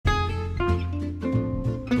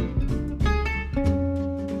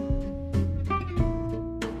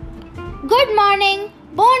Good morning,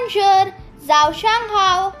 bonjour, zhao shang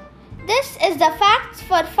hao. This is the Facts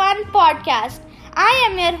for Fun podcast. I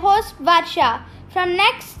am your host Varsha from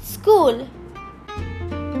Next School.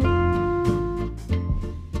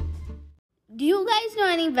 Do you guys know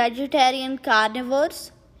any vegetarian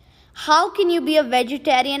carnivores? How can you be a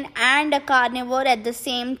vegetarian and a carnivore at the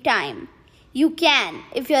same time? You can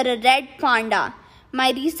if you're a red panda.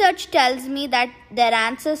 My research tells me that their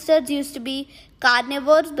ancestors used to be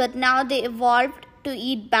carnivores, but now they evolved to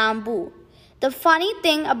eat bamboo. The funny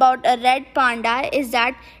thing about a red panda is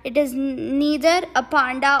that it is neither a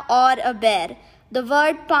panda or a bear. The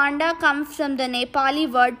word panda comes from the Nepali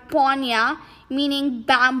word ponya, meaning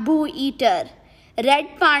bamboo eater. Red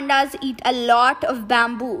pandas eat a lot of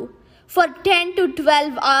bamboo. For 10 to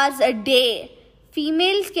 12 hours a day,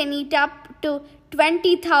 females can eat up to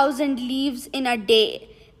 20,000 leaves in a day.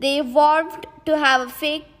 They evolved to have a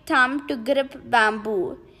fake thumb to grip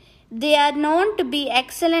bamboo. They are known to be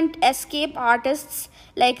excellent escape artists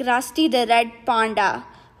like Rusty the Red Panda,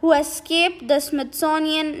 who escaped the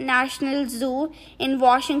Smithsonian National Zoo in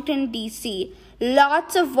Washington, D.C.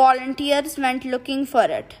 Lots of volunteers went looking for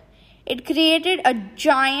it. It created a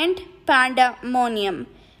giant pandemonium.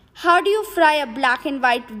 How do you fry a black and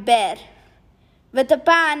white bear? With a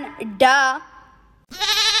pan, duh!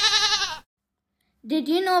 Did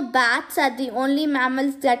you know bats are the only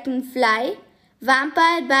mammals that can fly?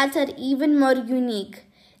 Vampire bats are even more unique.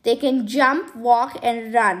 They can jump, walk,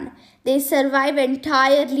 and run. They survive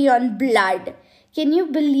entirely on blood. Can you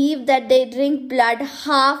believe that they drink blood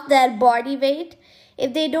half their body weight?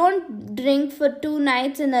 If they don't drink for 2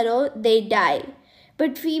 nights in a row, they die.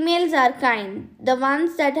 But females are kind. The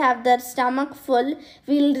ones that have their stomach full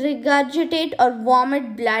will regurgitate or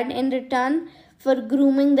vomit blood in return for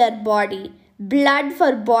grooming their body. Blood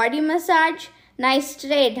for body massage? Nice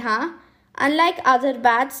trade, huh? Unlike other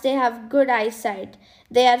bats, they have good eyesight.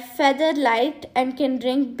 They are feather light and can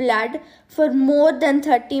drink blood for more than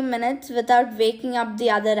 30 minutes without waking up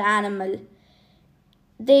the other animal.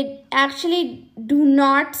 They actually do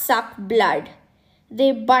not suck blood.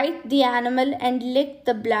 They bite the animal and lick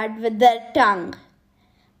the blood with their tongue.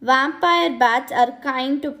 Vampire bats are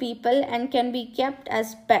kind to people and can be kept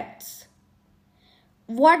as pets.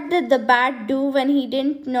 What did the bat do when he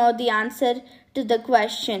didn't know the answer to the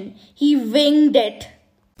question? He winged it.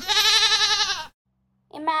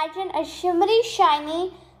 Imagine a shimmery,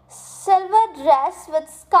 shiny silver dress with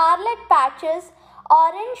scarlet patches,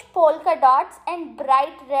 orange polka dots, and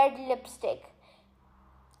bright red lipstick.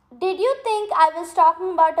 Did you think I was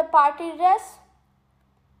talking about a party dress?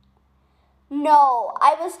 No,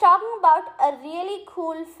 I was talking about a really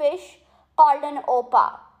cool fish called an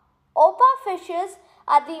opa. Opa fishes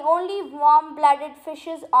are the only warm-blooded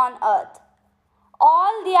fishes on earth.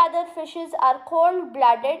 All the other fishes are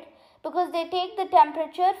cold-blooded because they take the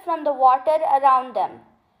temperature from the water around them.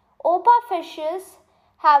 Opa fishes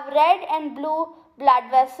have red and blue blood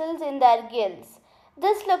vessels in their gills.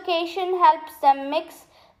 This location helps them mix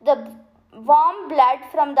the warm blood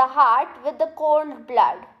from the heart with the cold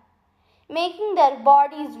blood, making their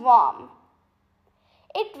bodies warm.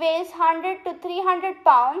 It weighs 100 to 300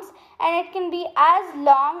 pounds and it can be as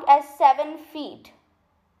long as 7 feet.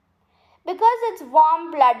 Because it's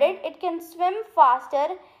warm-blooded, it can swim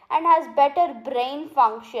faster and has better brain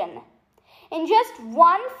function. In just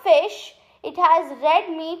one fish, it has red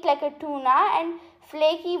meat like a tuna and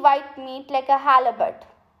flaky white meat like a halibut.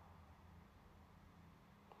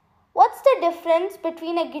 What's the difference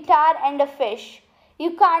between a guitar and a fish?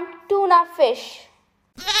 You can't tuna fish.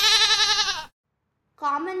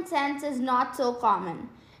 Common sense is not so common.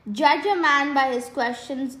 Judge a man by his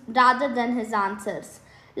questions rather than his answers.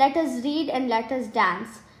 Let us read and let us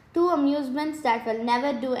dance. 2 amusements that will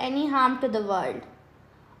never do any harm to the world.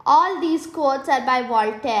 All these quotes are by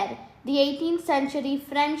Voltaire, the 18th century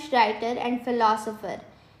French writer and philosopher.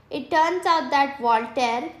 It turns out that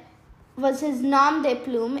Voltaire was his nom de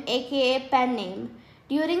plume, aka pen name.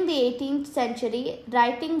 During the 18th century,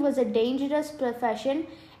 writing was a dangerous profession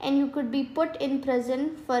and you could be put in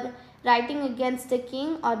prison for writing against the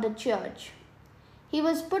king or the church. He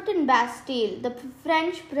was put in Bastille, the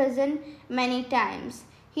French prison, many times.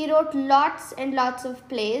 He wrote lots and lots of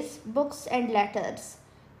plays, books and letters.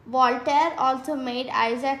 Voltaire also made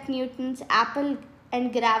Isaac Newton's Apple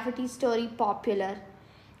and Gravity story popular.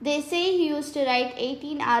 They say he used to write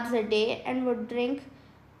 18 hours a day and would drink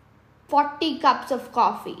 40 cups of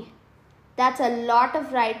coffee. That's a lot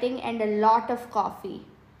of writing and a lot of coffee.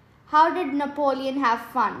 How did Napoleon have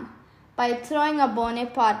fun? By throwing a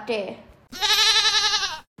Bonaparte.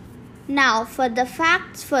 Now for the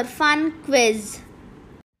Facts for Fun quiz.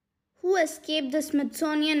 Who escaped the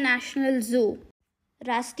Smithsonian National Zoo?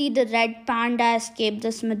 Rusty the red panda escaped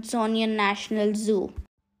the Smithsonian National Zoo.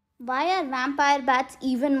 Why are vampire bats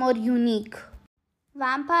even more unique?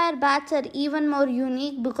 Vampire bats are even more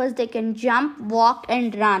unique because they can jump, walk,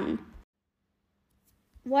 and run.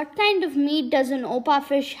 What kind of meat does an opah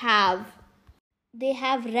fish have? They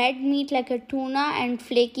have red meat like a tuna and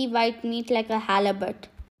flaky white meat like a halibut.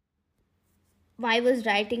 Why was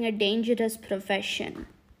writing a dangerous profession?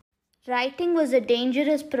 Writing was a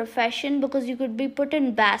dangerous profession because you could be put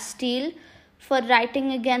in Bastille for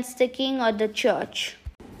writing against the king or the church.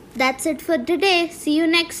 That's it for today. See you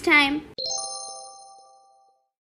next time.